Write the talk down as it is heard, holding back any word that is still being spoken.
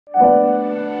And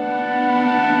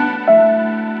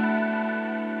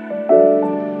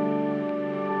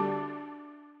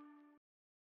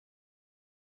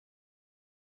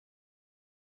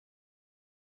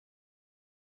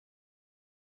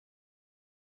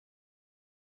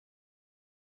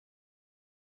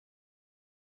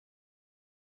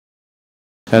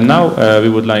now we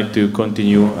would like to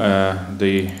continue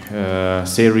the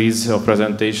series of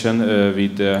presentation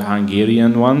with the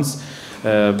Hungarian ones.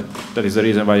 That is the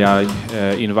reason why I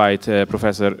invite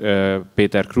Professor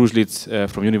Péter Kruzslicz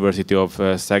from University of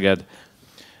Szeged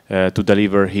to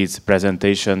deliver his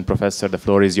presentation. Professor, the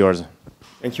floor is yours.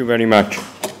 Thank you very much.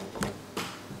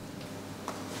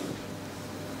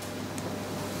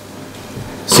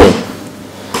 So,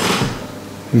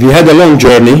 we had a long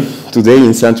journey today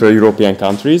in Central European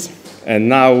countries, and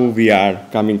now we are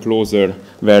coming closer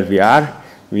where we are.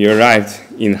 We arrived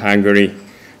in Hungary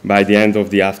by the end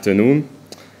of the afternoon,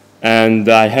 and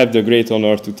I have the great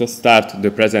honor to start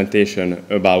the presentation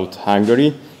about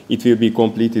Hungary. It will be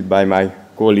completed by my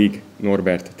colleague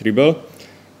Norbert Tribel.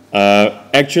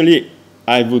 Actually,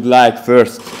 I would like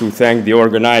first to thank the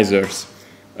organizers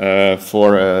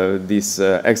for this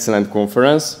excellent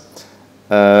conference.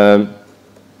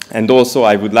 And also,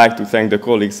 I would like to thank the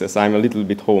colleagues, as I'm a little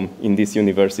bit home in this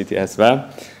university as well,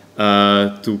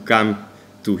 to come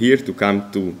to here, to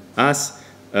come to us.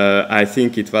 I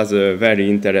think it was a very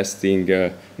interesting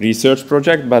research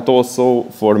project, but also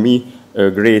for me, a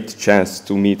great chance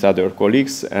to meet other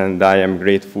colleagues, and I am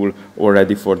grateful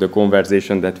already for the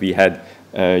conversation that we had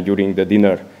during the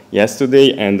dinner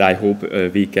yesterday, and I hope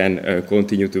we can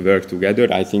continue to work together.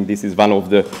 I think this is one of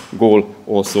the goals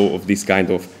also of this kind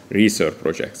of research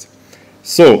projects.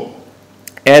 So,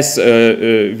 as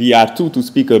we are to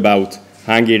speak about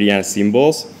Hungarian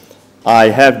symbols,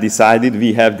 we have decided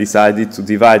to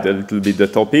divide a little bit the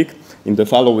topic in the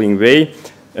following way.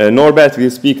 Norbert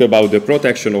will speak about the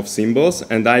protection of symbols,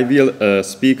 and I will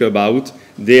speak about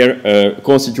their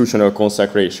constitutional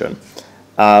consecration.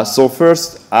 So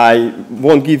first, I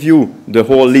won't give you the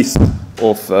whole list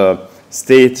of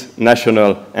state,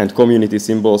 national, and community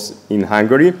symbols in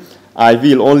Hungary. I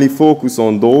will only focus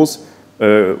on those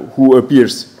who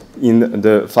appears in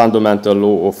the fundamental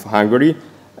law of Hungary.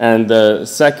 And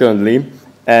secondly,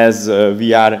 as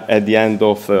we are at the end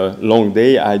of a long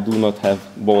day, I do not have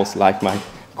balls like my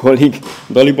colleague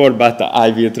Dalibor, but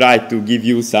I will try to give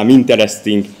you some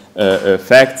interesting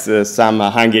facts, some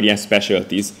Hungarian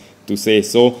specialties, to say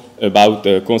so, about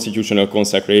constitutional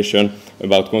consecration,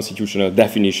 about constitutional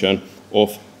definition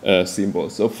of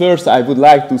symbols. So first, I would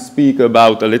like to speak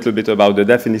about a little bit about the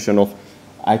definition of,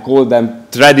 I call them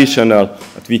traditional,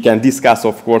 but we can discuss,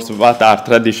 of course, what are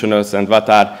traditionals and what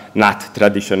are not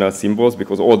traditional symbols,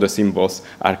 because all the symbols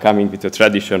are coming with a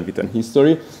tradition, with a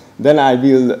history. Then I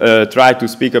will try to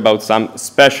speak about some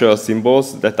special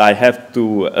symbols that I have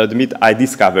to admit I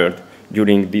discovered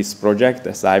during this project,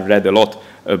 as I've read a lot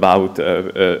about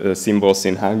symbols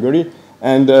in Hungary.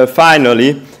 And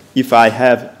finally, if I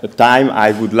have time,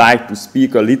 I would like to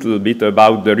speak a little bit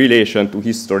about the relation to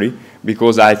history,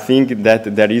 because I think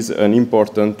that there is an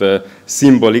important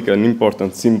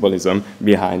symbolism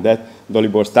behind that.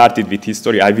 Dalibor started with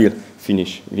history, I will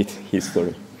finish with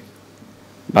history.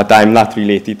 But I'm not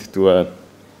related to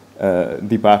a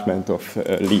department of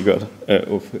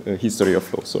history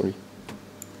of law, sorry.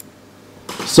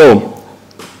 So,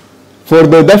 for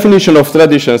the definition of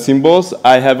traditional symbols,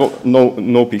 I have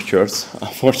no pictures,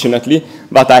 unfortunately,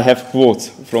 but I have quotes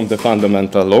from the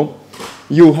fundamental law.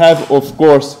 You have, of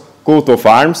course, coat of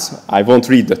arms. I won't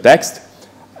read the text.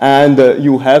 And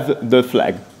you have the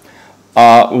flag.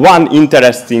 One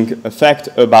interesting fact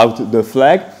about the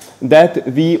flag, that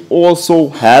we also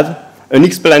have an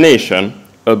explanation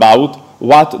about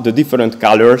what the different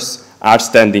colors are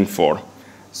standing for.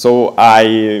 So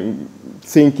I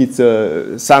think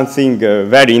it's something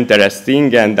very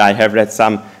interesting, and I have read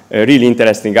some really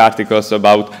interesting articles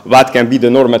about what can be the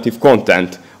normative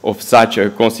content of such a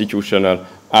constitutional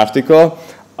article.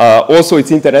 Also,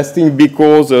 it's interesting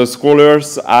because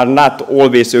scholars are not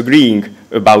always agreeing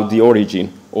about the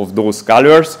origin of those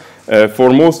colors.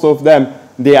 For most of them,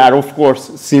 they are, of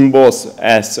course, symbols,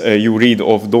 as you read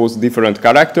of those different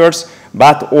characters,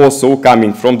 but also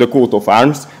coming from the coat of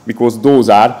arms, because those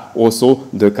are also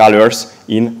the colors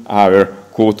in our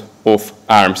coat of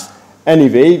arms.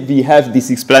 Anyway, we have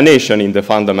this explanation in the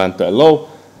fundamental law,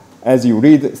 as you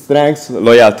read, strength,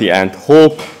 loyalty, and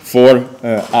hope for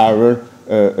our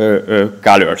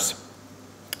colors.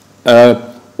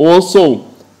 Also,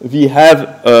 we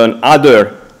have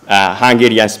another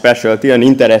Hungarian specialty, an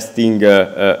interesting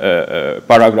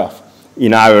paragraph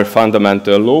in our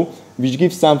fundamental law, which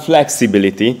gives some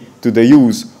flexibility to the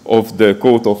use of the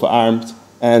coat of arms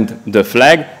and the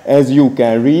flag. As you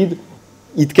can read,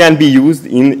 it can be used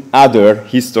in other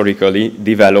historically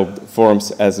developed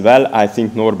forms as well. I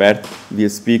think Norbert will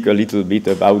speak a little bit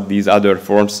about these other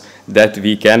forms that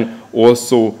we can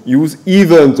also use,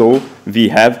 even though we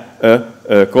have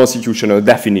a constitutional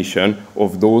definition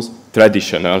of those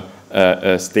traditional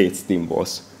state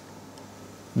symbols.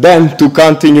 Then, to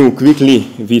continue quickly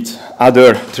with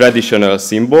other traditional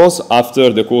symbols,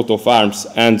 after the coat of arms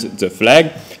and the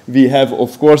flag, we have,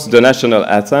 of course, the national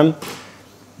anthem.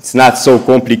 It's not so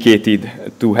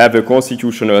complicated to have a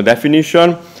constitutional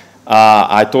definition.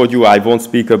 I told you I won't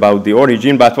speak about the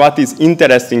origin, but what is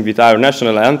interesting with our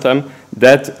national anthem,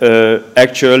 that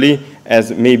actually,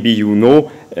 as maybe you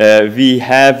know, we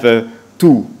have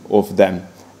two of them.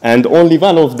 And only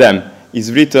one of them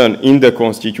is written in the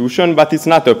Constitution, but it's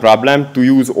not a problem to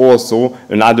use also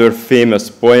another famous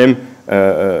poem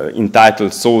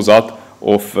entitled Szózat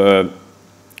of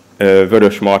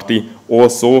Vörösmarty,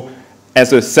 also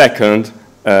as a second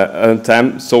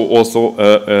anthem, so also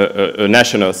a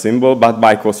national symbol, but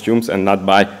by costumes and not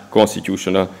by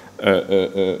constitutional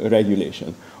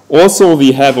regulation. Also,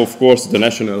 we have, of course, the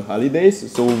national holidays.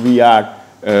 So we are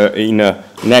in the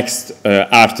next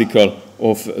article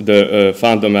of the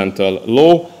fundamental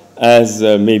law. As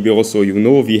maybe also you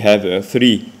know, we have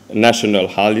 3 national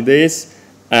holidays.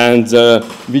 And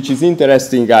which is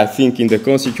interesting, I think, in the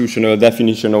constitutional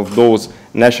definition of those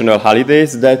national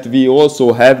holidays, that we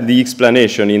also have the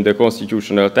explanation in the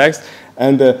constitutional text.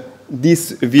 And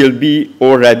this will be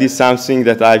already something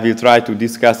that I will try to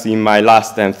discuss in my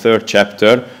last and third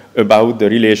chapter about the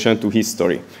relation to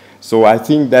history. So I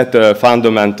think that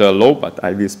fundamental law, but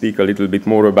I will speak a little bit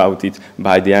more about it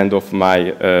by the end of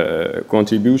my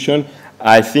contribution.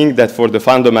 I think that for the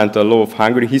fundamental law of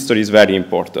Hungary, history is very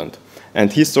important.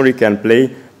 And history can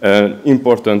play an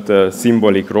important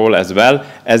symbolic role as well,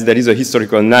 as there is a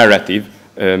historical narrative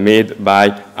made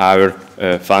by our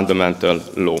fundamental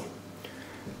law.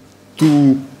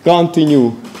 To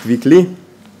continue quickly,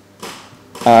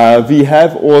 we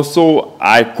have also,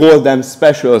 I call them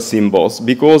special symbols,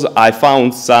 because I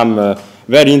found some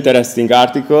very interesting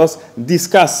articles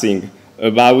discussing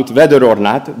about whether or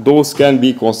not those can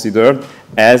be considered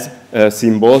as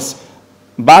symbols.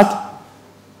 But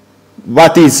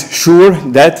what is sure,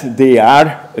 that they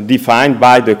are defined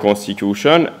by the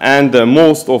Constitution, and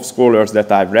most of scholars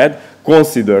that I've read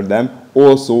consider them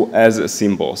also as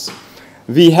symbols.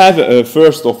 We have,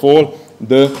 first of all,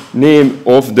 the name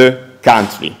of the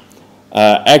country.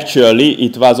 Actually,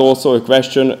 it was also a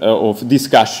question of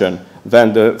discussion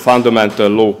when the fundamental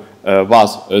law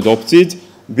was adopted,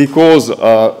 because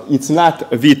it's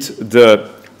not with the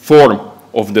form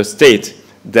of the state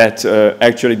that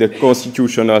actually the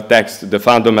constitutional text, the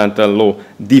fundamental law,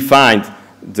 defined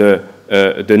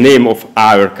the name of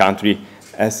our country,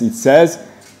 as it says,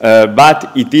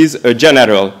 but it is a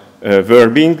general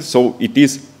verbing, so it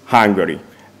is Hungary.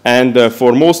 And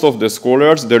for most of the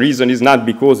scholars, the reason is not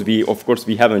because of course,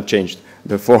 we haven't changed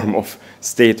the form of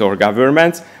state or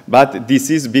government, but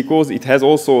this is because it has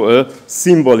also a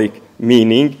symbolic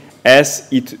meaning, as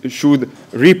it should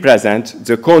represent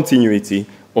the continuity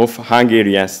of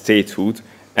Hungarian statehood,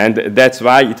 and that's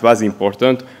why it was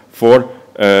important for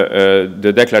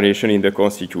the declaration in the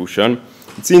Constitution.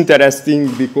 It's interesting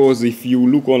because if you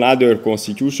look on other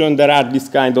constitutions, there are this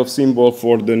kind of symbol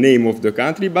for the name of the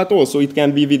country, but also it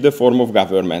can be with the form of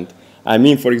government. I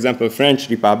mean, for example, French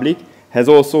Republic has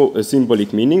also a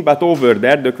symbolic meaning, but over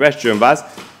there the question was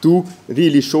to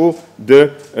really show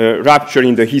the rupture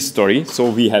in the history. So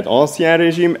we had Ancien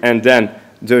regime and then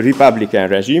the Republican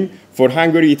regime. For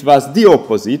Hungary, it was the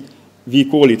opposite. We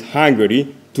call it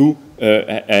Hungary to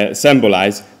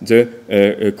symbolize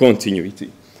the continuity.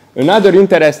 Another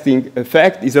interesting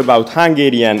fact is about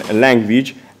Hungarian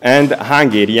language and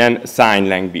Hungarian Sign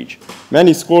Language.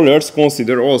 Many scholars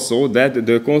consider also that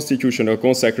the constitutional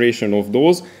consecration of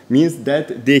those means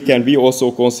that they can be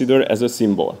also considered as a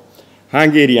symbol.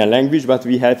 Hungarian language, but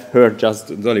we have heard just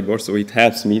Dalibor, so it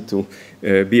helps me to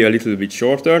be a little bit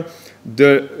shorter.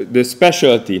 The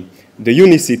specialty, the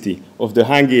unicity of the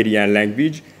Hungarian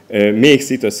language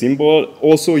makes it a symbol.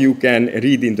 Also, you can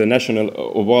read in the national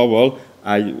avowal.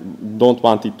 I don't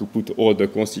want it to put all the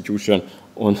constitution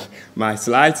on my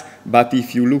slides, but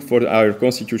if you look for our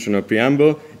constitutional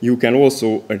preamble, you can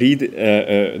also read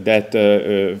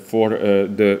that for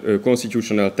the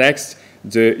constitutional text,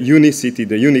 the unicity,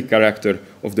 the unique character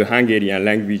of the Hungarian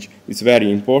language is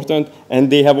very important, and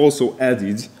they have also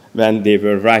added, when they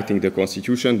were writing the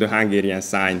constitution, the Hungarian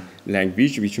Sign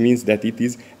language, which means that it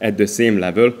is at the same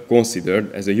level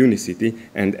considered as a unicity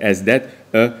and as that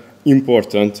an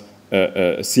important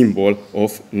symbol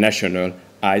of national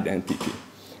identity.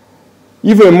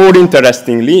 Even more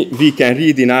interestingly, we can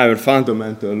read in our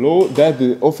fundamental law that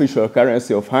the official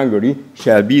currency of Hungary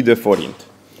shall be the forint.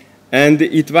 And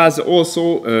it was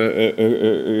also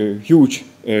a huge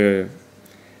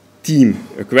theme,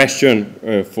 a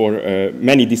question for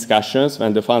many discussions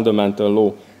when the fundamental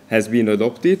law has been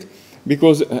adopted,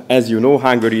 because, as you know,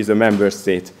 Hungary is a member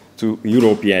state to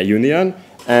European Union,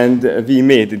 and we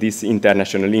made this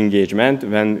international engagement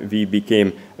when we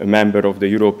became a member of the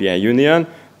European Union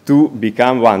to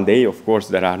become one day, of course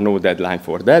there are no deadline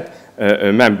for that,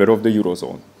 a member of the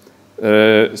Eurozone.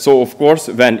 So of course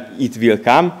when it will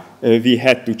come, we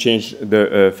had to change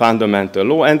the fundamental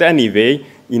law, and anyway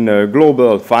in a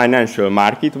global financial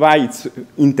market, why it's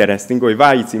interesting or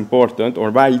why it's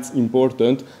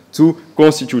important to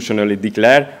constitutionally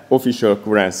declare official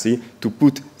currency, to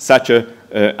put such an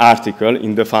article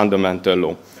in the fundamental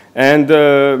law. And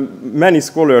many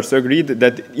scholars agreed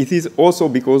that it is also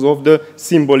because of the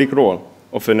symbolic role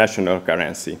of a national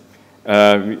currency.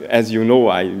 As you know,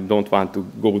 I don't want to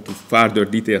go to further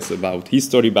details about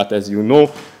history, but as you know,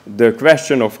 the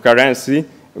question of currency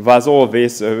was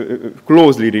always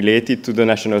closely related to the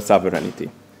national sovereignty.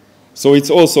 So it's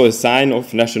also a sign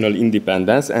of national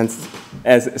independence, and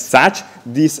as such,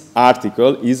 this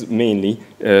article is mainly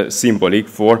symbolic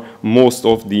for most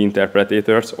of the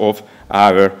interpreters of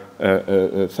our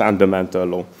fundamental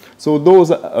law. So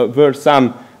those were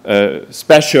some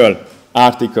special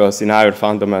articles in our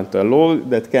fundamental law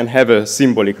that can have a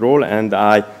symbolic role, and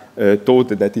I thought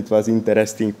that it was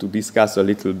interesting to discuss a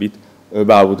little bit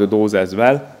about those as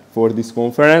well for this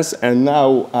conference. And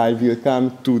now I will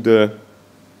come to the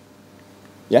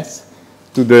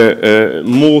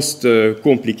most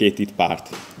complicated part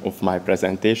of my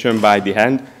presentation by the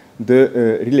end,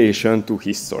 the relation to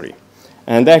history.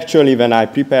 And actually, when I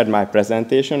prepared my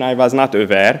presentation, I was not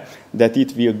aware that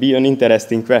it will be an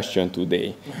interesting question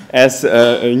today. As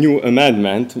a new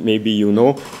amendment, maybe you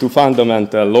know, to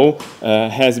fundamental law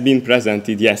has been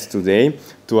presented yesterday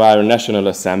to our National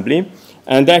Assembly.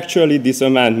 And actually, this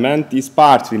amendment is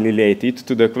partly related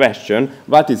to the question,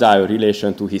 what is our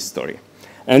relation to history?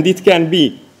 And it can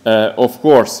be, of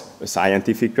course, a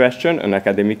scientific question, an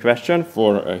academic question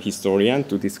for a historian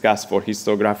to discuss for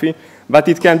historiography, but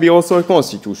it can be also a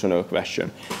constitutional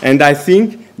question. And I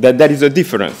think that there is a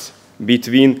difference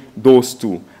between those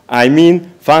two. I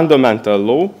mean, fundamental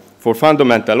law, for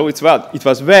fundamental law, it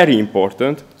was very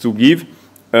important to give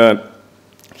a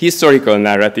historical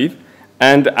narrative,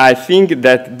 and I think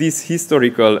that this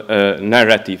historical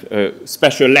narrative, a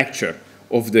special lecture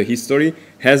of the history,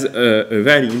 has a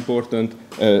very important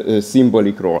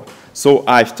symbolic role. So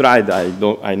I've tried,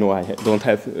 I know I don't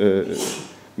have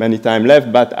many time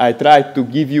left, but I tried to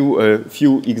give you a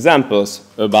few examples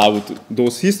about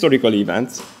those historical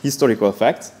events, historical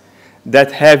facts,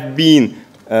 that have been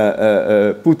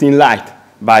put in light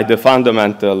by the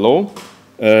fundamental law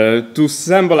to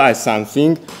symbolize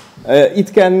something.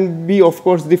 It can be, of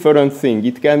course, different thing.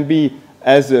 It can be,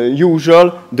 as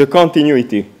usual, the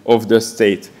continuity of the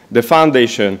state, the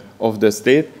foundation of the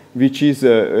state, which is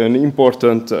an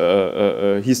important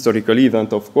historical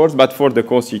event, of course, but for the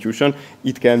Constitution,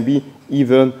 it can be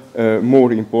even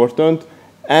more important.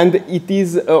 And it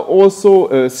is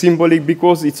also symbolic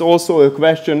because it's also a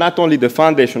question, not only the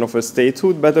foundation of a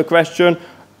statehood, but a question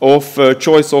of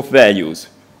choice of values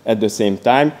at the same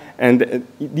time. And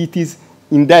it is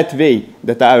in that way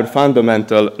that our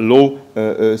fundamental law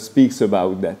speaks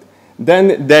about that.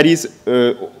 Then there is,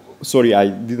 sorry, I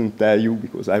didn't tell you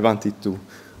because I wanted to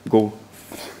go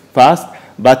fast,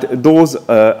 but those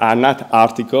are not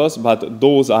articles, but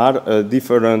those are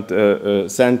different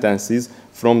sentences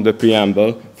from the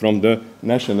preamble, from the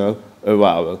national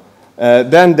avowal.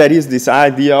 Then there is this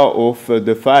idea of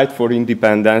the fight for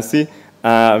independence,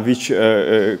 which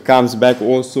comes back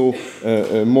also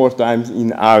more times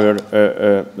in our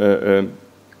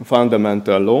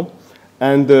fundamental law.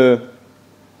 And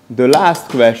the last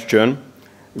question,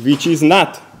 which is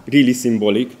not really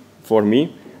symbolic for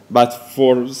me, but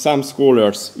for some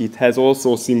scholars it has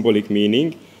also symbolic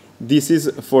meaning. This is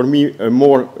for me a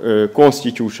more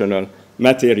constitutional,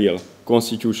 material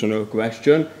constitutional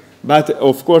question. But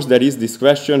of course there is this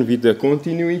question with the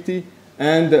continuity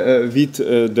and with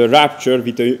the rupture,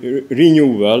 with a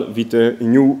renewal, with a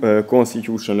new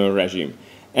constitutional regime.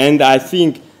 And I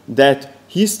think that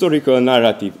historical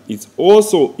narrative is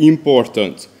also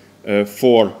important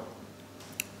for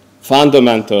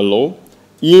fundamental law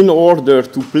in order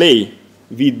to play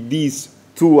with these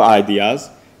two ideas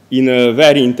in a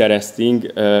very interesting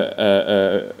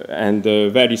and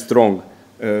very strong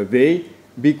way,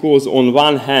 because on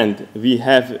one hand we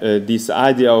have this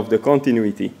idea of the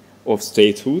continuity of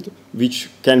statehood, which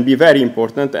can be very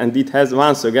important, and it has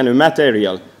once again a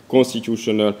material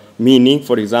constitutional meaning,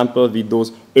 for example, with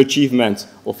those achievements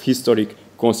of historic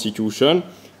constitution.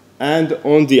 And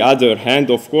on the other hand,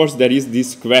 of course, there is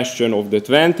this question of the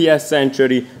 20th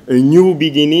century, a new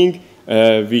beginning,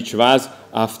 which was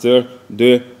after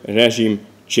the regime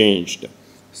changed.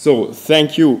 So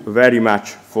thank you very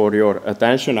much for your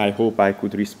attention. I hope I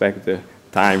could respect the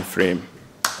time frame.